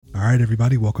All right,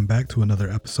 everybody, welcome back to another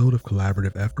episode of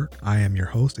Collaborative Effort. I am your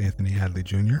host, Anthony Hadley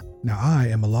Jr. Now, I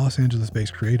am a Los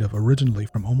Angeles-based creative originally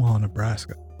from Omaha,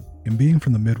 Nebraska. And being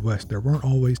from the Midwest, there weren't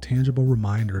always tangible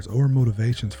reminders or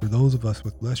motivations for those of us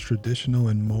with less traditional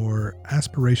and more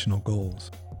aspirational goals.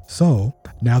 So,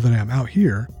 now that I am out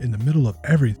here in the middle of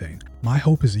everything, my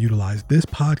hope is to utilize this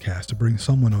podcast to bring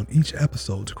someone on each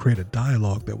episode to create a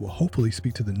dialogue that will hopefully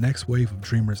speak to the next wave of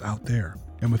dreamers out there.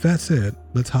 And with that said,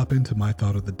 let's hop into my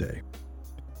thought of the day.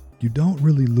 You don't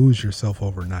really lose yourself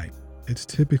overnight. It's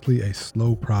typically a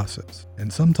slow process.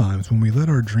 And sometimes when we let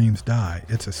our dreams die,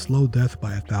 it's a slow death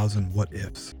by 1,000 what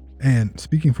ifs. And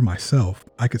speaking for myself,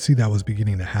 I could see that was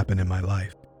beginning to happen in my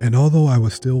life. And although I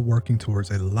was still working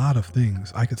towards a lot of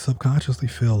things, I could subconsciously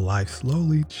feel life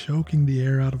slowly choking the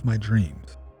air out of my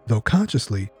dreams. Though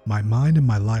consciously, my mind and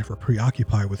my life were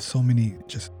preoccupied with so many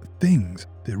just things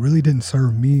that really didn't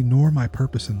serve me nor my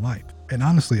purpose in life. And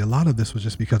honestly, a lot of this was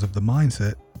just because of the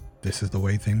mindset, this is the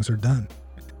way things are done.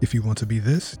 If you want to be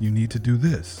this, you need to do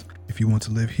this. If you want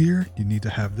to live here, you need to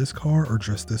have this car or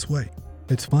dress this way.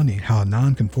 It's funny how a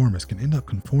nonconformist can end up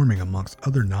conforming amongst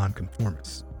other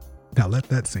nonconformists. Now let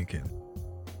that sink in.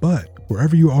 But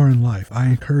wherever you are in life, I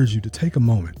encourage you to take a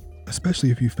moment,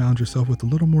 especially if you found yourself with a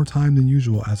little more time than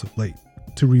usual as of late,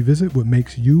 to revisit what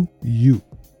makes you, you.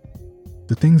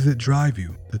 The things that drive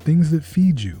you, the things that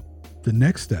feed you. The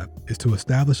next step is to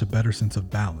establish a better sense of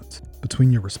balance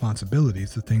between your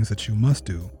responsibilities, the things that you must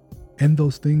do, and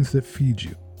those things that feed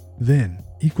you. Then,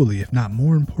 equally if not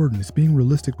more important, is being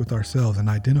realistic with ourselves and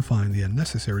identifying the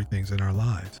unnecessary things in our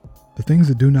lives. The things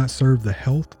that do not serve the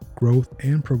health, growth,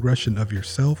 and progression of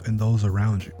yourself and those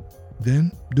around you.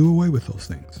 Then, do away with those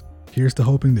things. Here's to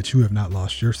hoping that you have not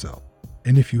lost yourself.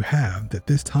 And if you have, that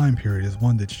this time period is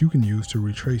one that you can use to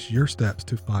retrace your steps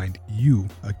to find you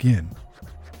again.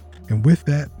 And with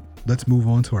that, let's move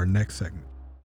on to our next segment.